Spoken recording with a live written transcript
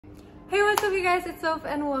Hey, what's up you guys, it's Soph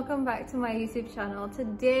and welcome back to my YouTube channel.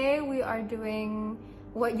 Today we are doing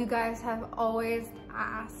what you guys have always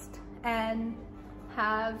asked and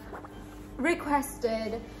have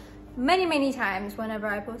requested many times whenever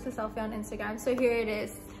I post a selfie on Instagram. So here it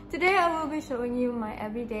is. Today I will be showing you my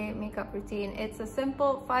everyday makeup routine. It's a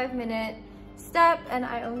simple 5-minute step and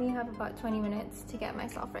I only have about 20 minutes to get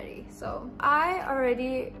myself ready. So I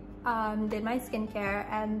already did my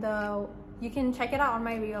skincare and you can check it out on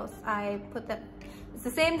my reels. I put that, it's the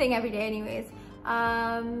same thing every day anyways.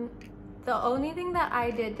 The only thing that I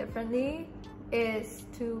did differently is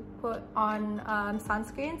to put on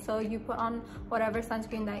sunscreen. So you put on whatever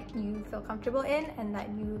sunscreen that you feel comfortable in and that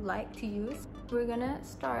you like to use. We're gonna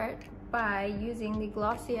start by using the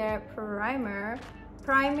Glossier Primer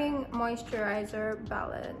Priming Moisturizer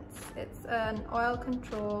Balance. It's an oil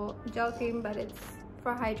control gel cream, but it's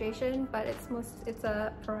for hydration, but it's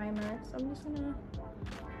a primer. So I'm just gonna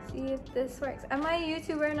see if this works. Am I a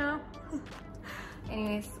YouTuber now?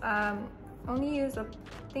 Anyways, only use I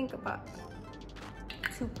think about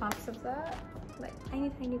 2 pumps of that, like tiny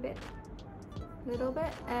bit, little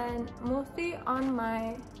bit, and mostly on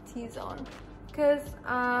my T-zone, cause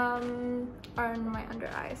or on my under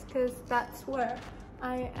eyes, cause that's where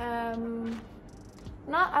I am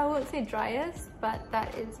not, I won't say driest, but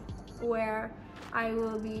that is where I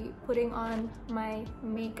will be putting on my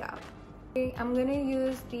makeup. I'm gonna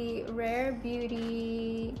use the Rare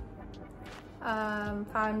Beauty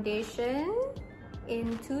foundation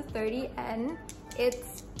in 230N.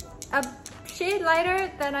 It's a shade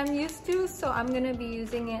lighter than I'm used to, so I'm gonna be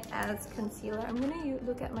using it as concealer. I'm gonna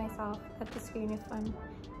look at myself at the screen if I'm,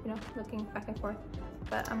 looking back and forth.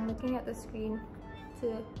 But I'm looking at the screen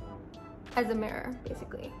as a mirror,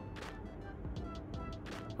 basically.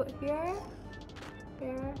 Put here,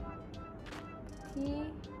 here, here,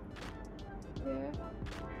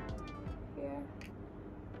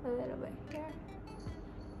 a little bit here,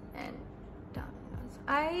 and down the nose.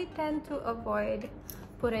 I tend to avoid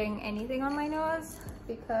putting anything on my nose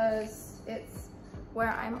because it's where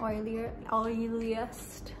I'm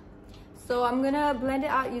oiliest. So I'm gonna blend it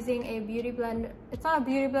out using a beauty blender. It's not a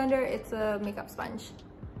beauty blender, it's a makeup sponge.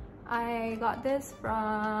 I got this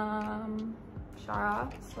from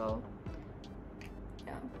Shara, so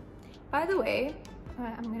yeah. By the way,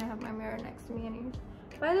 I'm gonna have my mirror next to me anyways.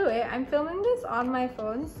 By the way, I'm filming this on my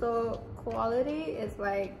phone, so quality is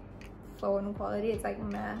like phone quality. It's like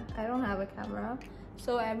meh. I don't have a camera,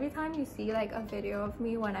 so every time you see like a video of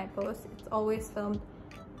me when I post, it's always filmed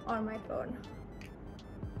on my phone.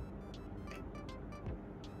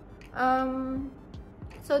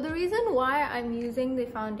 So the reason why I'm using the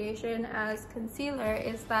foundation as concealer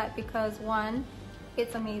is that because one,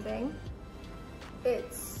 it's amazing.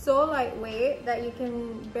 It's so lightweight that you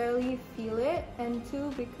can barely feel it, and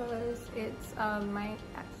two, because it's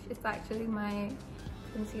actually my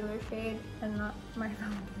concealer shade and not my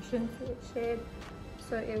foundation shade,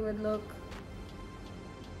 so it would look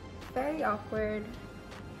very awkward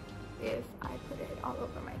if I put it all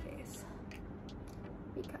over my face,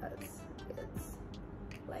 because it's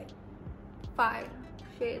like 5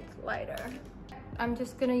 shades lighter. I'm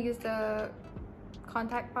just gonna use the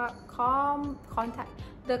compact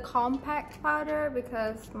powder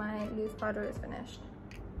because my loose powder is finished.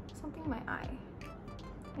 Something in my eye.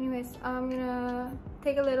 Anyways, I'm gonna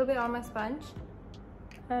take a little bit on my sponge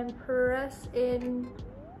and press in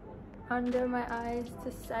under my eyes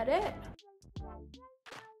to set it.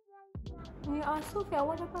 And Sophia,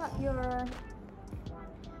 what about your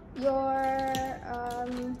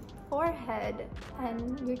forehead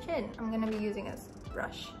and your chin? I'm gonna be using a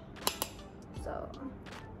brush. So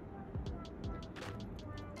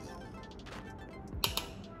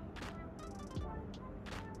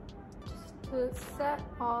just to set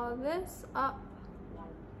all this up.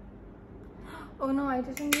 Oh no, I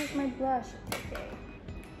didn't use my blush. Okay.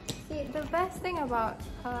 See, the best thing about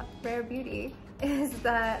Rare Beauty is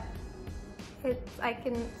that I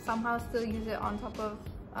can somehow still use it on top of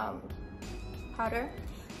powder.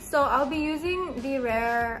 So I'll be using the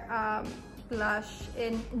Rare blush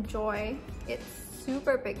in Joy. It's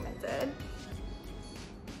super pigmented.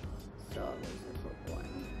 So I'm just put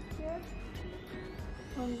one here,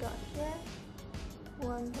 one dot here,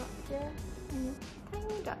 one dot here, and a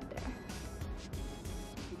tiny dot there.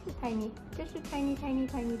 Just a tiny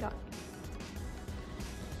dot.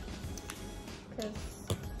 Because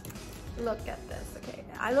look at this. Okay,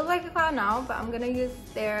 I look like a clown now, but I'm gonna use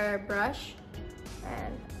their brush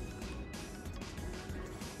and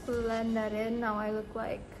blend that in. Now I look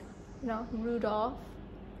like, Rudolph.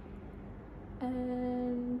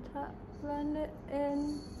 And blend it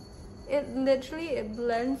in. it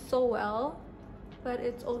blends so well, but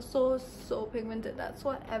it's also so pigmented. That's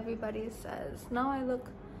what everybody says. Now I look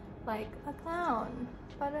like a clown,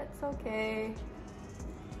 but it's okay.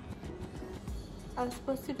 I was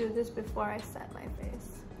supposed to do this before I set my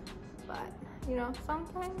face, but you know,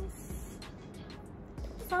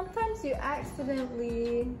 sometimes you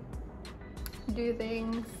accidentally do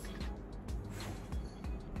things.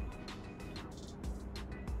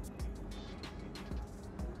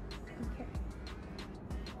 Okay.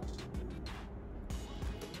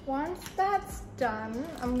 Once that's done,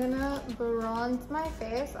 I'm gonna bronze my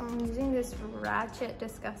face. I'm using this ratchet,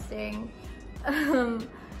 disgusting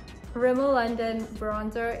Rimmel London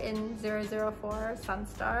bronzer in 004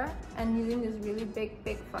 Sunstar, and using this really big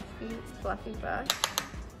fluffy brush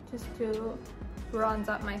just to bronze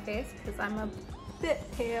up my face because I'm a bit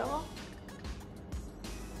pale.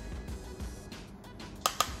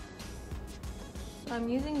 So I'm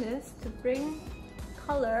using this to bring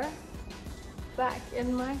color back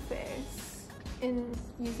in my face in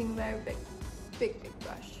using very big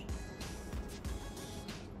brush.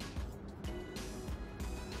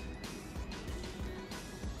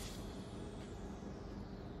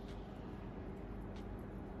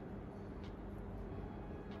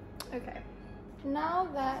 Okay, now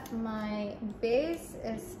that my base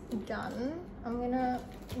is done, I'm gonna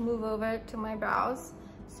move over to my brows.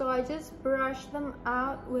 So I just brush them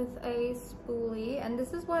out with a spoolie, and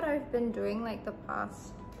this is what I've been doing like the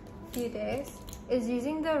past few days, is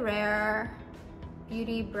using the Rare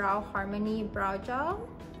Beauty Brow Harmony Brow Gel,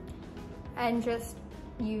 and just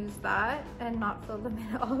use that and not fill them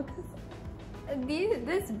in at all, because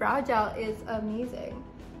this brow gel is amazing.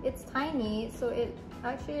 It's tiny, so it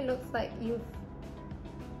actually looks like you've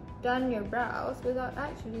done your brows without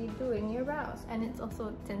actually doing your brows, and it's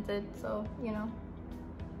also tinted, so you know,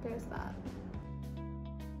 there's that.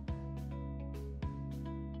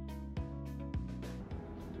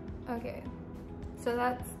 Okay, so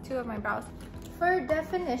that's two of my brows. For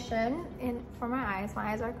definition, for my eyes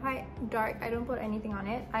are quite dark. I don't put anything on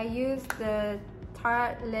it. I use the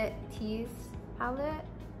Tarte Lit Tease palette.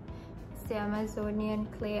 It's the Amazonian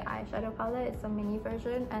Clay eyeshadow palette. It's a mini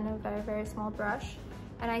version and a very small brush.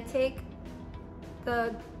 And I take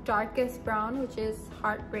the darkest brown, which is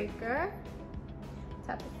Heartbreaker,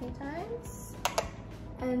 tap a few times,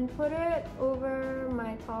 and put it over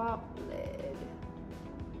my top lid,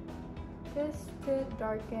 just to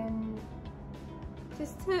darken,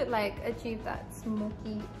 just to like achieve that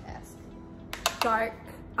smoky-esque dark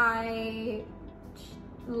eye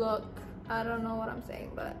look. I don't know what I'm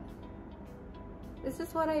saying, but this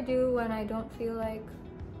is what I do when I don't feel like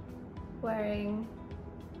wearing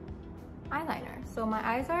eyeliner. So my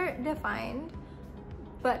eyes are defined,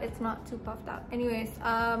 but it's not too puffed out. Anyways,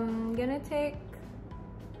 I'm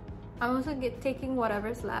also taking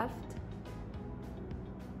whatever's left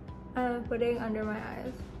and I'm putting under my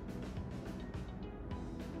eyes,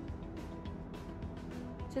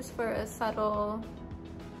 just for a subtle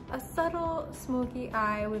smoky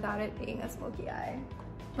eye without it being a smoky eye.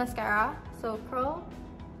 Mascara, so curl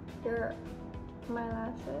my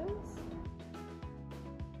lashes.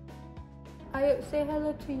 I say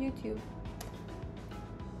hello to YouTube.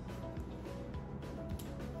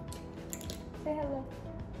 Say hello.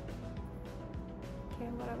 Okay,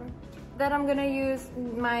 whatever. Then I'm gonna use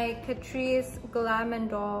my Catrice Glam and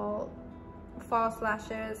Doll False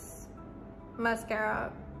Lashes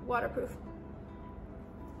Mascara, waterproof.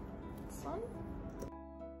 This one.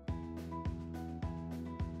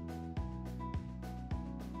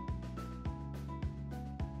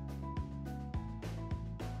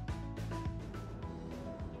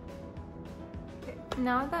 Okay,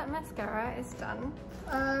 now that mascara is done,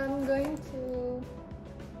 I'm going to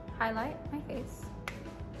highlight my face.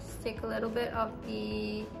 Just take a little bit of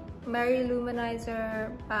the Mary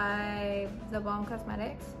Luminizer by The Bomb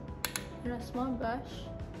Cosmetics and a small blush.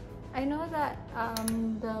 I know that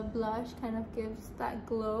the blush kind of gives that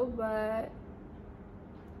glow, but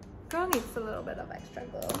girl needs a little bit of extra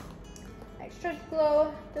glow. Extra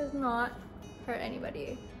glow does not hurt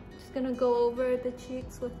anybody. Just gonna go over the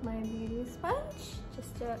cheeks with my beauty sponge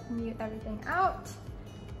just to mute everything out.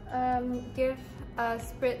 Give a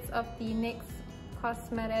spritz of the NYX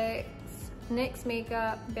Cosmetics NYX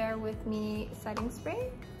Makeup Bear With Me setting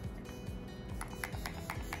spray.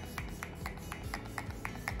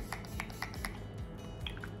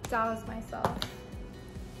 Douse myself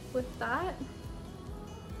with that.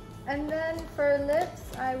 And then for lips,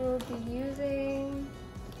 I will be using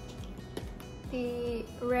the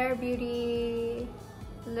Rare Beauty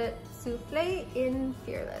Lip Souffle in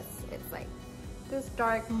Fearless. It's like this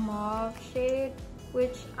dark mauve shade.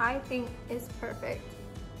 which I think is perfect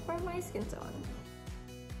for my skin tone.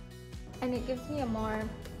 And it gives me a more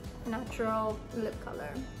natural lip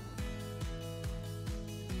color.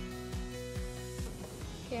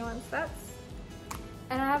 Okay, once that's,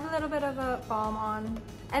 and I have a little bit of a balm on.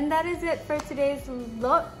 And that is it for today's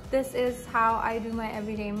look. This is how I do my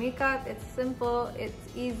everyday makeup. It's simple,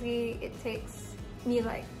 it's easy, it takes me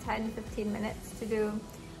like 10-15 minutes to do.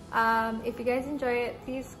 If you guys enjoy it,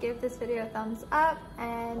 please give this video a thumbs up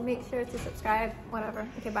and make sure to subscribe, whatever.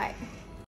 Okay, bye.